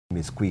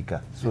is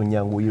quicker. So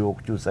nyangu yo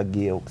okukyusa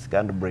gear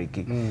okuscand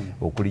brake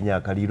okulinya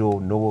akaliro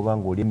nobo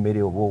bango oli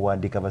mmere obo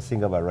wandika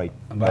basinga ba right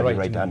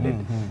handed.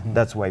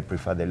 That's why I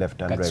prefer the left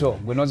hand drive. So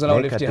we know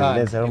that left hand.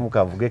 Neza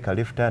mukavuge ka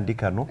left hand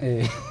kano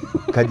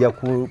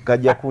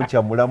kajja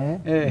kuncha mulamu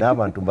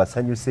n'abantu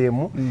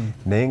basanyuseemu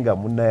naye nga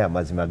munnaye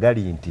amazima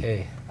gali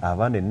nti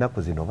abaana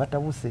ennaku zino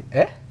batabuse.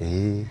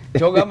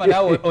 Kyogamba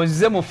nawe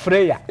ozze mu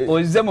freya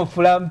ozze mu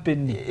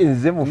flampeni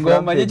nze mu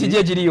ng'omanyi kiki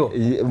ekiriyo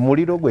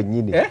muliro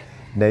gwennyini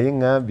naye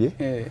ngambye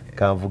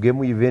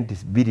kanvugemu event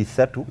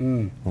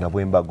 2-3 nga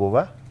bwe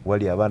mbagoba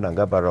wali abaana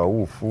nga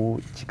barawufu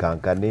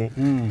kikankane.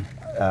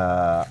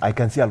 I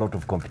can see a lot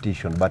of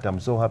competition but I'm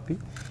so happy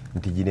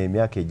nti gino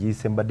emyaka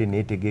egiyise mbadde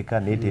neetegeka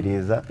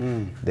neetereza.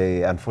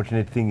 The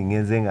unfortunate thing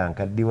ngenze nga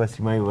nkaddiwa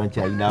simanyi oba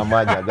nkyalina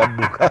amaanyi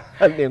agadduka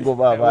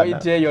nengoba abaana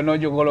wait eyo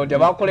n'ogikola otya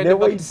bakoledde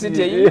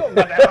publicity eyiyo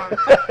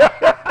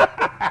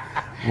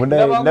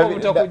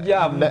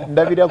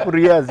ndabira ku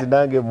Riyaz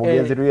nange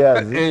mugenzi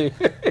Riyaz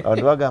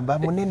abantu bagamba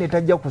munene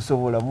tajja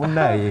kusobola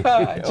munnaye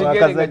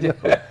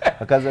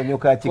akazanyo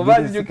ka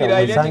kigirisi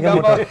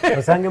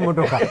osange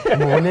motoka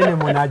mu bunene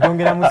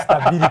munajongeramu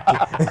stability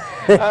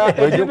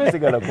ojo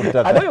kusigala ku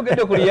ttaka.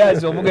 Ayogedde ku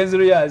Riyaz omugenzi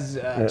Riyaz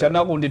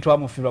kyanakundi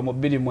twamufirwa mu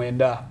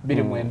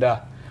 29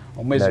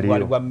 omwezi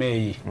gwali gwa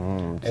May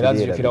era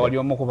nzijukira wali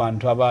omu ku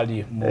bantu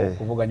abali mu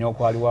kuvuganya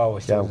okwaliwaawo.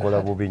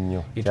 Kyankola bubi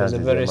nnyo. It was a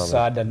very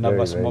sad and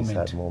nervous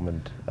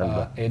moment.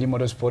 Eri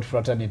motorsport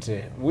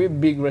fraternity, we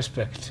big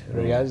respect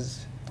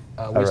Riyaz.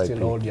 We still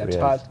hold your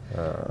heart.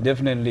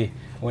 Definitely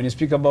when you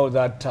speak about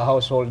that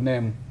household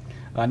name,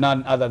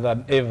 none other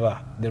than ever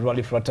the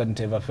Rally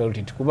fraternity ever felt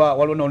it. Kuba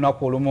walona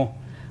olunaku olumu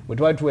bwe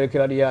twali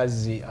tuwerekera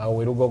Riyaz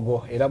awo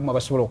erugogo era mu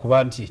basobola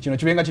okuba nti kino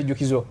kibenga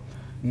kijjukizo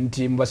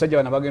nti mbasajja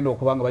bana bagenda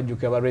okubanga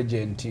bajjukira ba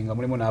regent nga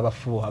mulimu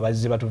n'abafu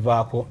abazze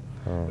batuvaako.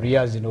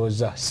 Riyaz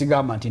ndowooza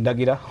sigamba nti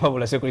ndagira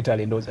wabula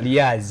secretary ndowooza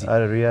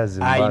Riyaz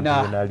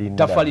ayina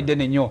tafali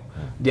ddene nnyo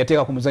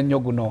lyateeka ku muzannyo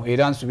guno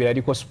era nsubira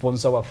yaliko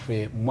sponsor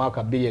waffe mu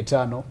mwaka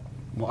 2005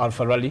 mu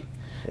Alpha Rally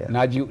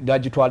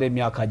n'agitwala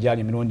emyaka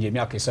gyali emirungi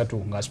emyaka 3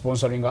 nga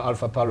sponsoringa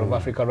Alpha Pearl of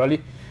Africa Rally.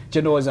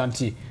 Kyendowooza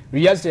nti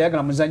Riyaz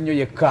teyagala muzannyo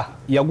yekka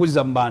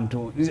yaguza mu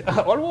bantu.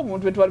 Waliwo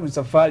omuntu we twali mu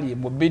safari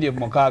mu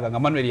 2006 nga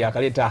Manuel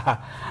yakaleeta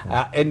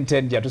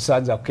N10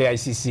 yatusanza ku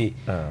KICC.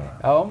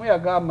 Omu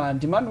yagamba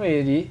nti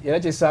Manuel era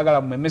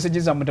kyesaagala mu message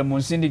zammwe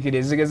temunsindikire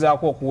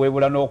ezigezaako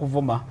okuweebula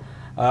n'okuvuma.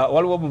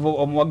 Waliwo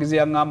omuwagizi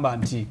yaŋŋamba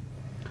nti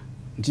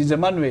nze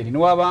Manuel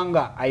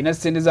niwabanga ayina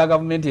ssente za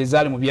gavumenti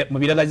ezaali mu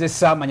birala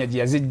z'essaamanya gye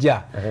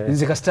yazijja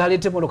nze kasita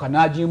aleete motoka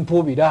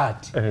n'agimpuubira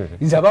ati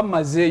nze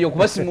abammazeeyo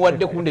kuba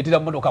simuwadde kundeetera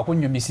motoka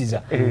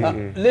kunnyumisiza.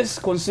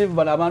 Let's conceive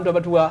bano abantu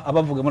abatuwa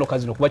abavuga emotoka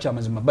zino kuba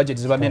kyamazima budget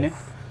zibanene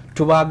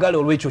tubaagale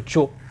olw'ekyo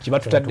kyo kiba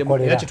tutaddemu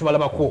era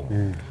kyetubalabako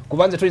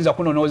kuba nze tuyinza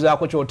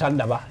kunonoozaako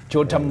kyotandaba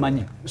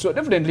kyotammanyi. So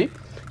definitely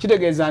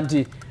kitegeeza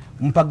nti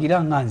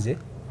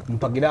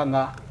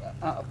mpagiranga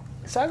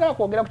saagala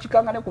kwogera ku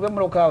kikangane kuba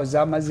emmotoka awo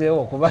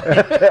zamazeewo kuba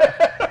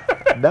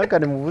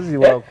Duncan muvuzi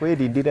wa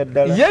kwerindira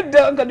ddala. Ye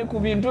Duncan ku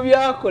bintu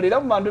byakolera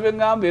mu bantu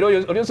b'eŋŋamba era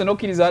olyose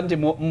n'okkiriza nti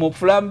mu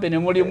Flampe ne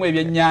mulimu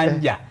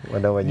ebyennyanja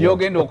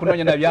byogenda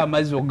okunoonya na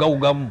byamazzi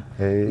ogawugamu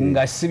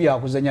nga si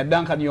byakuzanya.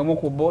 Duncan y'omu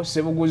ku bo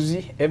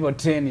Ssebuguzi Evo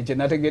 10 kye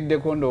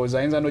nategeddeko ndowooza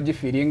ayinza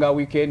n'ogifiiringa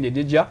weekend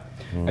egijja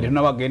ate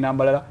tunabagenda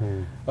mbalala.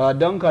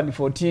 Duncan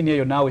 14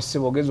 eyo naawe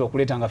ssebo ogenza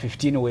okuleeta nga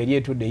 15 weeri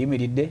etudde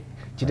eyimiridde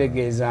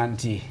kitegeeza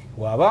nti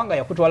wabanga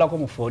yakutwalako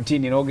mu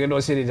 14 n'ogenda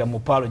osereza mu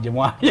paalo gye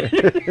mwali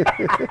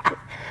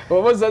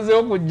oba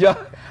osazeewo kujja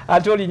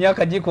ate olinya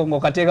akajiko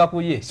ng'okateeka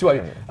ku ye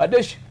siwayo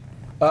adesh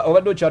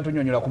obadde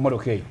okyatunyonyola ku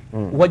motoka eyo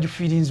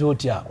wagifiirinze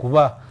otya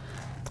kuba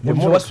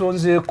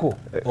wasonzeeko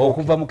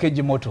okuva mu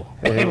keji moto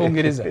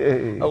ebungereza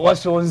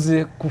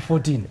wasonze ku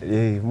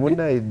 14.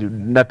 Munnaye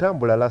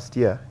natambula last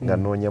year nga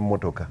noonya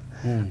motoka.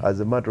 As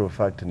a matter of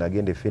fact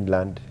nagenda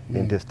Finland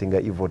netestinga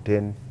Evo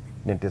 10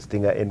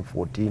 netestinga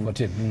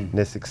N14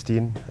 ne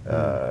 16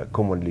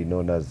 commonly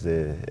known as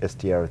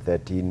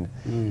STR13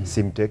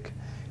 Simtek.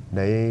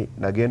 Naye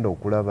nagenda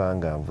okulaba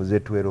nga nvuze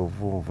 12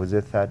 nvuze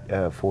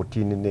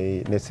 14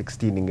 ne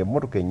 16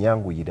 ng'emmotoka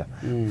enyanguyira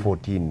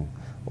 14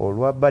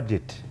 olwa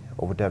budget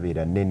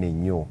obutabeera nnene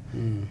nnyo.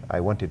 I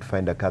wanted to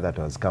find a car that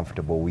I was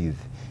comfortable with.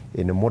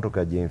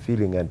 Emmotoka gye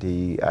feeling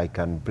nti I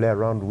can play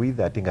around with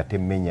ate nga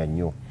temmenya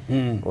nnyo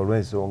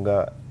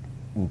olw'ensonga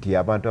nti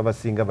abantu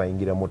abasinga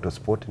bayingira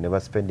motorsport ne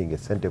baspending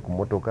esente ku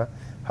motoka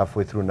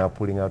halfway through now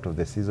pulling out of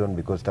the season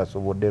because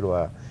tasobodde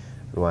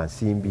lwa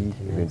nsimbi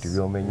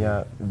ebintu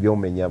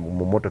byomenya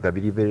mu motoka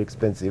biri very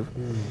expensive.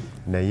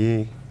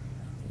 Naye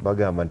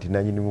bagamba nti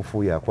nanyini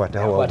mufuuya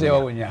akwatawo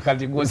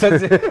kati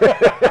gosaze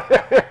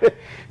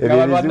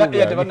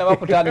tebana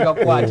bakutandika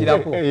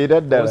kukwatiraku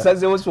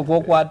osazeewo suka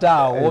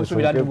okwataawo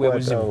osubira nti bwe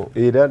buzibu.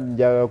 Era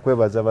njaga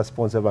kwebaza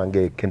abasponsa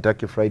bange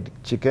Kentucky Fried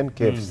Chicken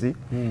KFC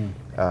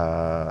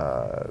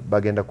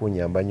bagenda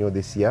kunyamba nnyo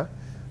this year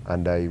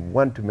and I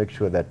want to make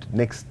sure that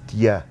next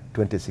year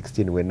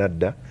 2016 when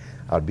nadda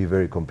I'll be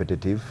very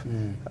competitive.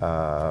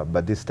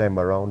 But this time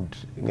around,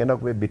 ngenda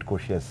kuba a bit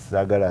cautious.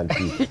 Sagala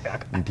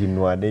nti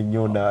nwane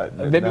nnyo na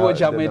baby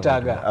watcha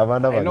mwetaaga.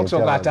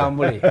 Enokusooka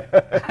atambule.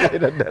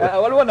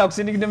 Waliwo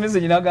nakusindikidde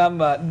message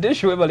n'agamba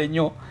Deshi webale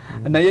nnyo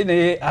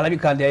naye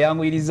alabika nti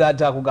ayanguyiriza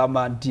ate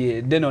akugamba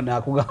nti Deno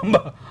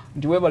n'akugamba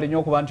nti webale nnyo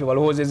okuba nti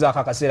walowoozezaako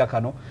akaseera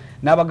kano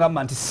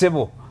n'abagamba nti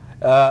ssebo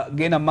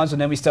genda mu maaso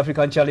ne East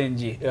African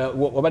Challenge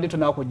wabadde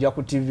tonakujja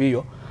ku TV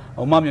yo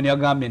omwami ono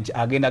yagambye nti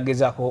agenda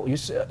gezaako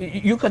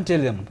you can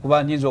tell them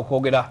kuba nyinza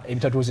okwogera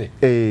ebitatuuse.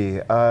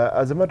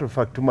 As a matter of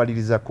fact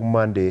tumaliriza ku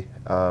Monday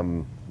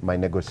my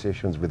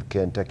negotiations with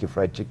Kentucky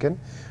Fried Chicken,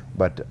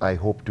 but I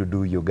hope to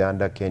do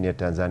Uganda, Kenya,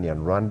 Tanzania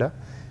and Rwanda.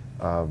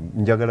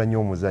 Njagala nnyo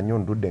omuzannyo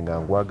ndudde nga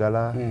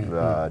ngwagala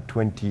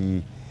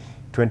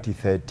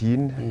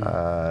 2013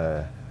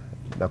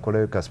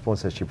 nakolayo ka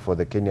sponsorship for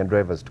the Kenyan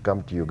drivers to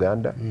come to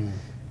Uganda.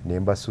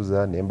 Nemba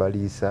Suza, Nemba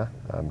Lisa,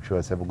 I'm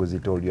sure Sebuguzi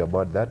told you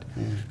about that.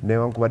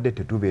 Newankubadde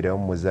tetubeerawo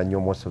mu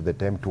muzannyo most of the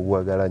time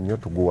tuwagala nnyo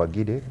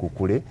tuguwagire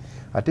kukule.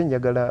 Ate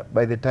njagala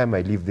by the time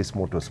I leave this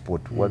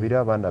motorsport wabira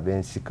abaana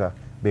bensika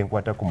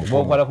benkwata ku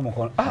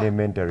mukono ne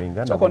mentoring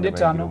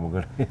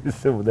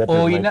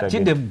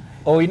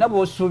oyina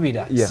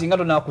bw'osuubira singa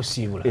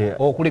tonakusiibula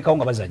okulekawo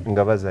nga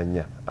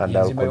bazannya and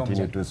I'll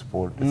continue to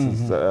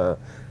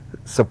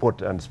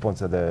support and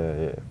sponsor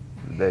the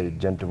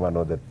gentleman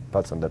or the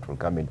person that will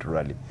come into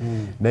rally.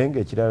 Naye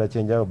ng'ekirala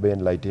kyenjagala be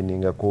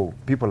enlightening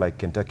people like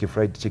Kentucky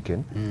Fried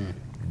Chicken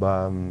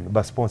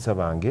ba sponsor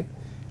bange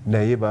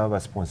naye baba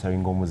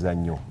basponsoringa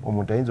omuzannyo.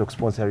 Omuntu ayinza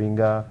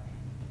okusponsoringa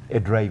a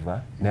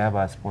driver naye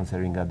aba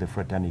sponsoringa the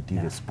fraternity,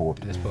 the sport.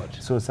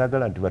 So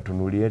sagala nti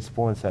batunuulire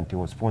sponsor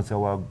nti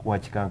sponsor wa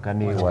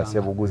kikankane wa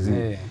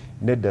Sebuguzi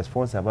nedda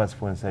sponsor aba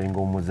sponsoringa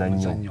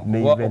omuzannyo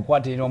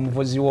okwatirira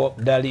omuvuzi wo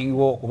darling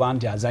wo kuba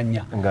nti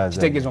azannya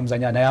kitegeeza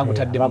omuzannyo naye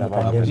agutaddemu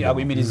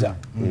aguyimiriza.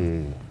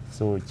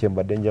 So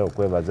kyembadde nja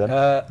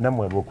okwebaza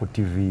namwe ku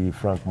TV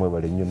Frank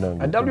mwebale nnyo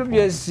nange.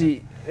 WBS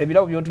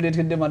ebirabo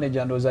byotuleetedde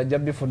manager ndowooza ajja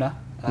bifuna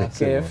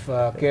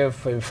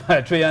KF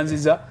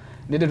tweyanziza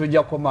nede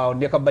tujja kukomaawo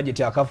ndeka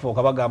budget akafu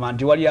okabagamba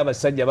nti wali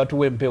abasajja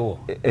batuwa empewo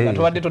nga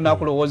tubadde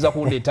tonakulowooza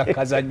kundeeta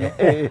kazannyo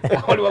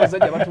waliwo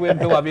abasajja batuwa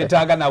empewo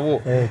abeetaaga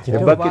nabo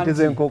baketi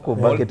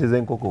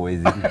z'enkoko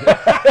weeziri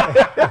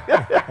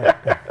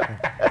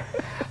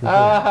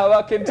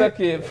aba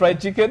Kentucky Fried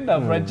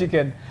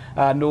Chicken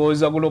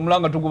ndowooza gulo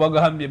omulanga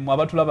tugubagambye mmwe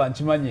abatulaba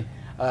nkimanyi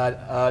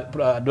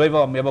driver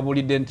wamwe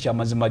yababulidde nti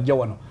amazima ajja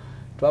wano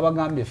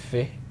twabagambye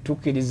ffe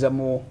tukkiriza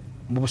mu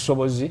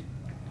busobozi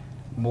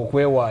mu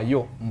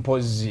kwewaayo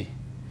mpozi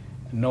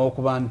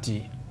n'okuba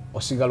nti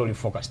osigala oli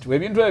focused.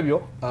 Ebintu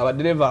ebyo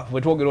abadereva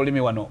bwe twogera olulimi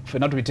wano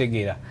ffenna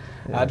tubitegeera.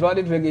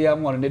 Twali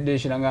twegeeramu wano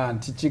neddeshiranga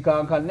nti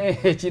kikankane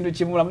ekintu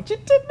kimulamu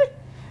kiteme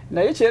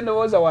naye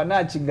kyendowooza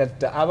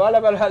wanaakigatta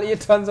abaala balala ye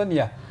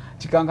Tanzania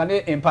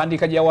kikankane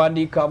empandiika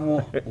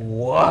gyawandiikamu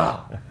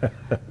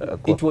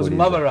it was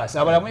marvelous.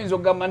 Abalamu yinza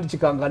okugamba nti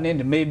kikankane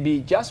and maybe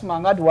just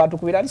mangati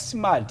watukubira ali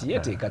smart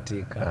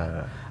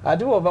yeteekateeka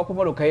ate bw'ova ku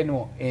moloka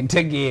eno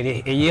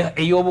entegeere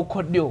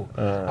ey'obukodyo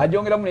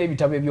agyongeramu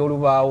n'ebitabo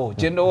ebyolubaawo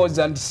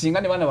kyendowooza nti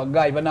singa ne baana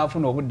bagaayi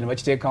banaafuna obudde ne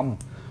bakiteekamu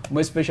mu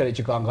especially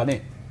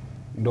kikankane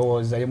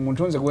ndowooza ye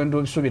muntu nze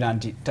gwendubisuubira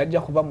nti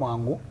tajja kuba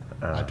mwangu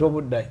ate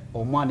obudde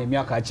omwana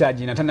emyaka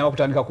akyagina tanaba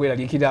kutandika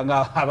kweraliikirira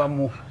nga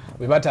abamu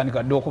bwe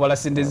batandika dde okubala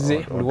sente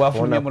ze buli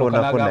wafunye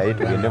naye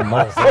tugende mu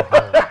maaso.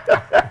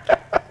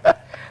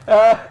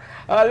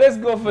 Let's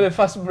go for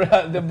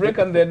the break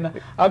and then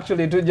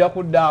actually tujja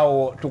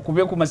kuddaawo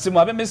tukube ku masimu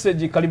abe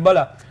message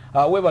Kalibala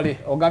webale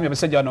ogambye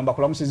abasajja bano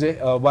mbakulamusize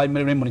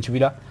Raymond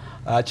Kibira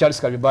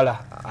Charles Kalibala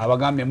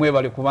abagambye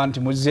mwebale kuba nti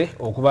muzze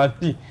okuba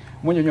nti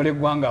munyonyola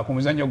eggwanga ku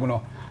muzannyo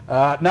guno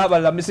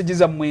n'abalala message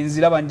zammwe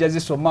enzira banjazi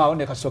somaawo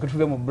ne kasooke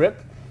tuve mu break.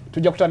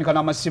 Tujja kutandika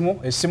n'amasimu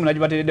essimu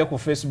nagibateredde ku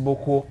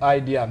Facebook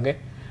ID yange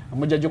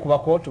mujja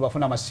gikubako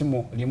tubafuna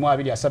amasimu 1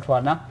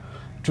 2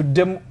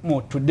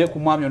 3 tudde ku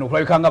mwami ono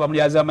kulabika nga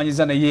bamuli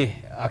azamanyiza naye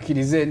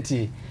akkirize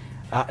nti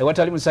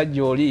ewatali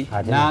musajja oli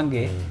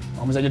nange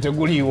omuzajja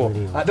teguliiwo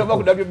atova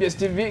ku WBS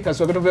TV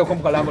kasooke tuveeko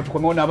mu kalambo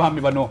tukomewo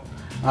n'abaami bano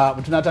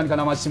tunatandika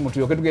n'amasimu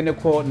tuyoke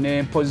tugendeko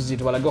ne mpozi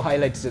tubalage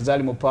highlights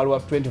ezaali mu Palwa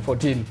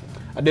 2014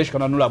 Adesh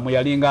Kananula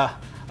muyalinga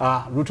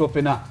root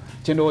opener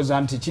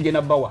kyendowooza nti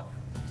kigenda bawa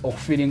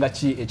okufiiringa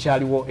ki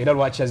ekyaliwo era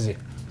lwakyaze.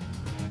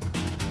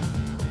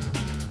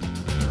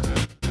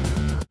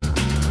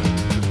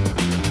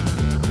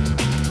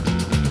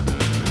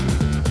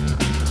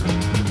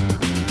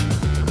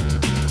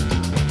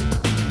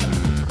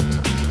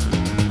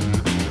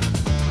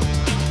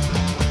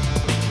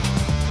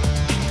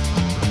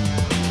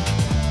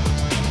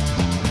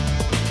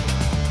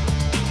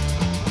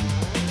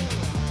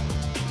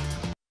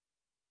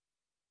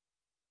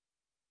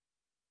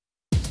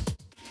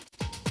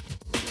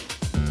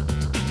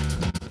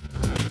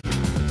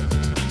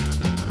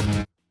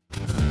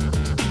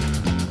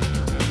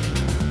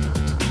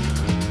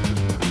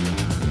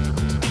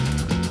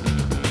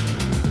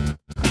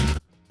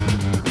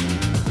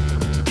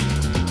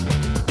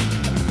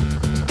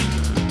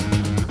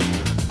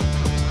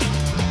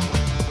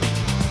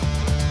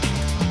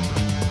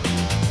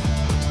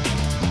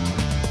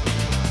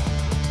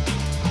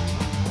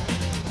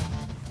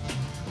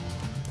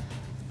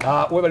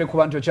 Webale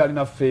kuba nti okyali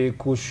naffe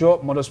ku show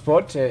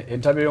Motorsport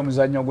entabiro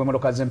y'omuzannyo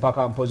gw'emmotoka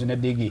z'empaka mpozi ne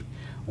digi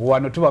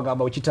wano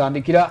tubagamba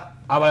okitandikira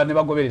abalala ne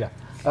bagoberera.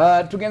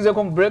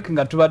 Tugenzeko mu break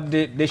nga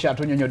tubadde Desha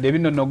atonyonyodde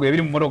ebinnonogo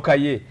ebiri mu mmotoka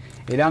ye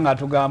era nga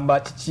tugamba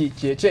kiki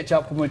kye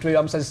ku mutwe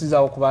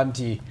yamusasizaawo kuba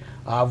nti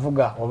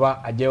avuga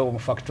oba ajjayo mu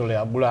factory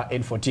agula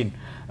N14.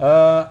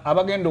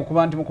 Abagenda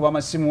okuba nti mukuba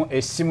amasimu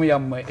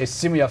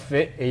essimu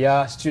yaffe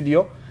eya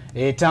studio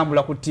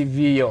etambula ku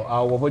TV yo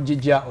awo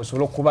obojija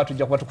osobola okuba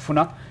tujja kuba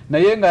tukufuna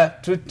naye nga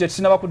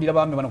tusinaba kudira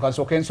bambi bano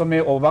kansooka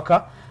ensome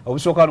obubaka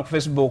obusooka wano ku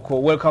Facebook.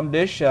 Welcome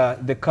Desh,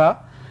 the car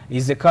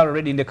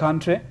already in the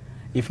country?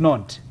 If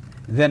not,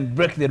 then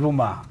break the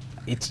rumor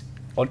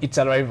on its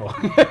arrival.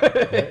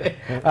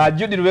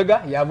 Judy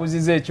Rwega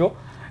yabuziza ekyo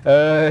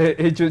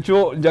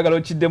ekyo njagala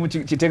okiddemu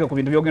kiteeka ku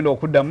bintu byogenda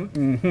okuddamu.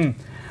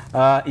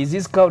 Is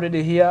this car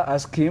already here?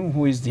 Ask him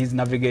who is his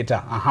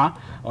navigator.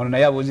 Ono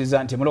naye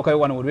abuuziza nti emmotoka yo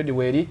wano already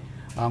weeri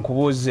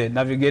nkubuuze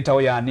navigator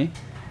we yani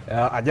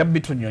ajja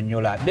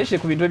bitunyonnyola. Deshe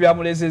ku bintu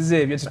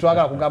ebyamuleseze ebyo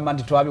titwagala kugamba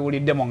nti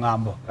twabiwulidde mu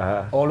ŋŋambo.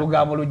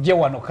 Olugambo lujje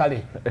wano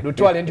kale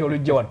lutwale nti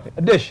olujje wano.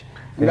 Deshe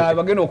nga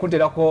bagenda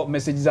okunterako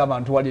message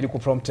z'abantu wali eri ku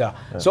prompter.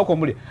 Sooka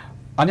omuli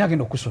ani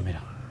agenda okusomera?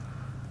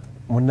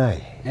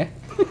 Munaye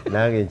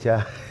nange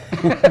nkya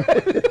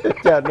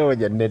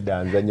kyanoonya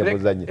nedda nzanye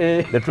muzanye.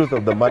 The truth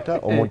of the matter,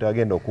 omuntu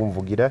agenda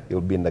okunvugira, he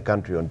will be in the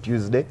country on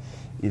Tuesday,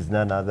 is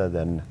none other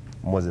than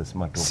Moses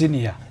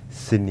Matovu.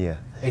 Senior.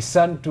 A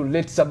son to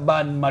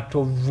Letsaban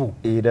Matovu.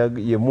 Era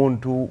ye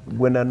muntu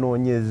gwe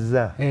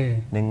nanoonyeza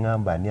ne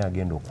ŋŋamba ani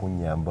agenda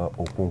okunyamba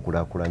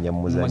okunkulaakulanya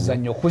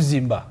muzannyo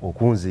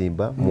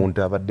okunzimba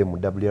muntu abadde mu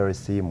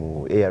WRC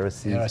mu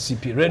ARC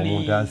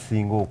omuntu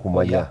asinga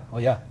okumanya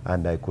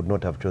and I could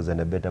not have chosen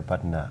a better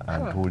partner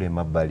antuule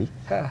mabbali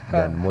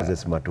than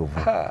Moses Matovu.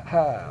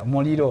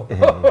 Muliro.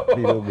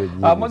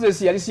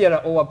 Moses yali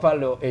CRO wa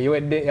palo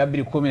eyowedde ya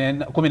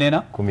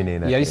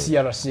 2014 yali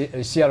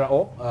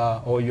CRO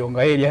oyo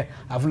nga area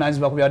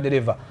avunaanyizibwa ku bya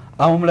dereva.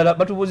 Awo mulala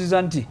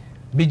batubuuziza nti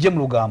bijje mu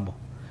lugambo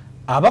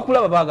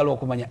abakulaba baagala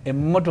okumanya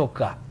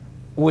emmotoka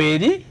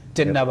weeri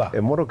tennaba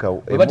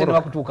eba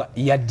tennaba kutuuka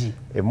yaddi.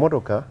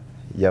 Emmotoka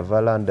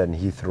yava London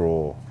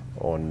Heathrow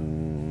on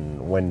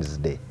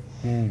Wednesday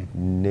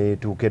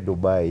netuuka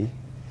Dubai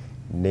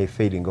ne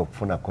failing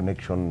okufuna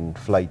connection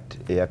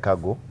flight eya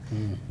cargo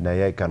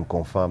naye I can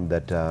confirm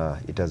that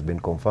it has been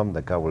confirmed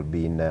the car will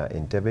be in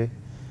Entebbe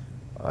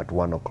at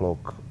 1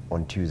 o'clock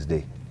on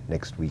Tuesday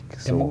next week.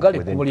 So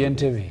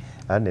within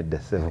anedda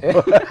sebo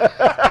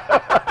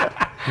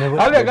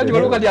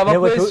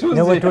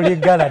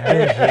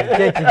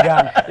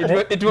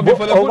it will be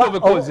for the good of the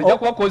cause.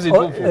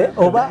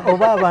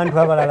 Oba abantu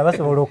abalala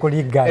basobola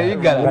okuliggala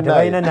nga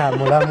tebalina na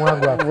mulamwa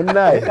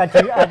gwabwe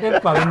kati ate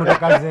pa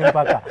emmotoka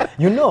z'empaka.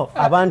 You know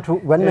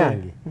abantu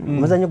bannange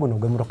omuzannyo guno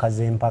gw'emmotoka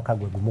z'empaka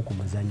gwe gumu ku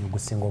muzannyo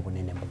gusinga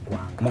obunene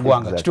mu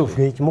ggwanga.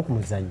 Kituufu. Kimu ku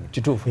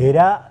muzannyo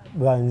era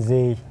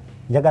banze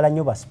njagala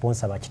nnyo ba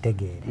sponsor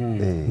bakitegeere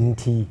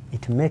nti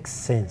it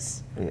makes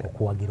sense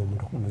okuwagira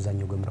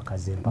omuzannyo gw'emmotoka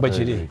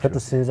z'empaka.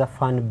 Tusinza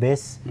fan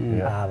base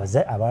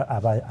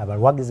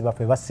abalwagizi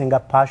baffe basinga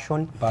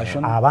passion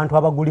abantu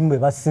abagulimu be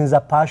basinza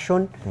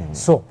passion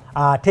so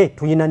ate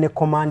tuyina ne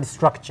command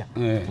structure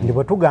ndi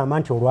bwe tugamba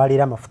nti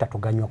olwaleero amafuta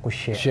tuganywa ku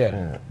share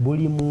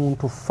buli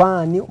muntu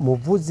faani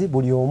muvuzi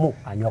buli omu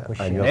anywa ku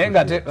share naye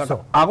nga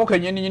ako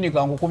kenyini nyini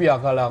kankukubya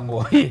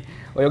akalango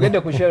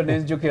oyogedde ku share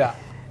nenzijukira.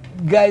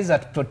 Guys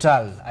at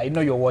Total, I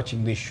know you're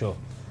watching this show.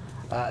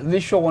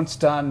 This show won't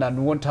stand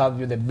and won't have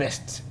you the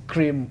best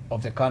cream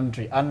of the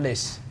country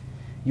unless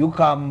you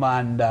come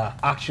and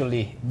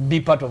actually be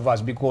part of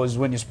us, because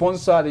when you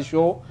sponsor the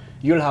show,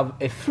 you'll have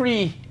a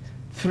free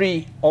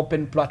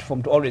open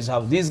platform to always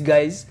have these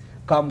guys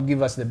come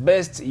give us the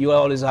best. You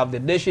always have the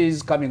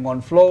dishes coming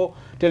on floor,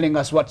 telling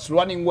us what's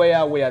running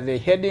where they're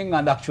heading,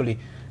 and actually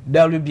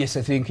WBS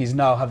I think is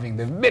now having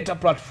the better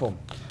platform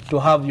to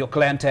have your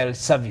clientele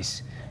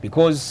service.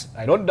 Because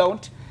I don't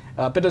doubt,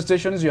 petrol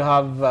stations, you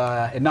have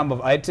a number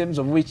of items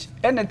of which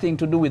anything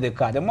to do with the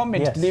car. The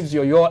moment it leaves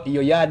your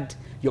yard,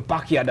 your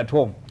park yard at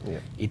home,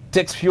 it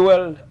takes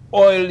fuel,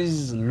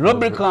 oils,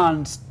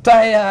 lubricants,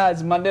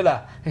 tires,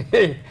 Mandela.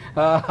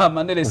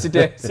 Mandela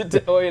city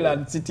oil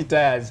and city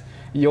tires.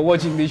 You're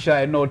watching this show,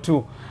 I know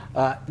too.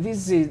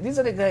 These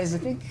are the guys, I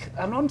think,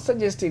 I'm not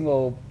suggesting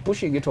or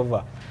pushing it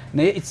over.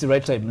 No, it's the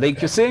right time.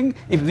 Like you're saying,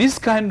 if this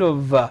kind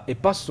of a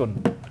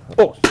person,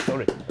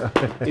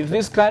 if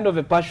this kind of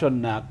a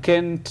person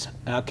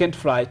can't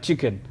fry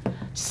chicken,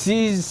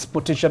 sees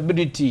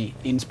potentiality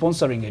in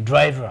sponsoring a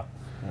driver,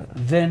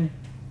 then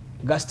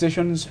gas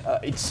stations,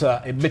 it's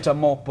a better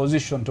more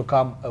position to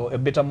come, a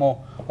better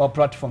more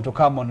platform to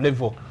come on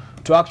level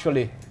to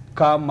actually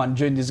come and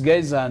join these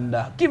guys and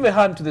give a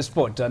hand to the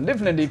sport. And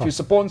definitely, if you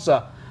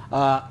sponsor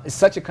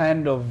such a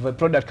kind of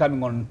product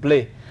coming on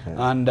play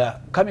and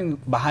coming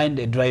behind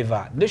a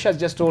driver, Desha has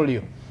just told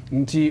you,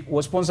 nti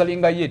was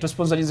sponsoring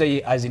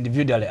as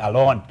individually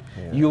alone.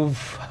 You've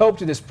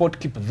helped the sport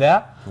keep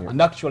there,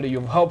 and actually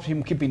you've helped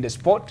him keep in the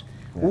sport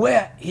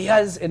where he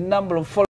has a number of followers.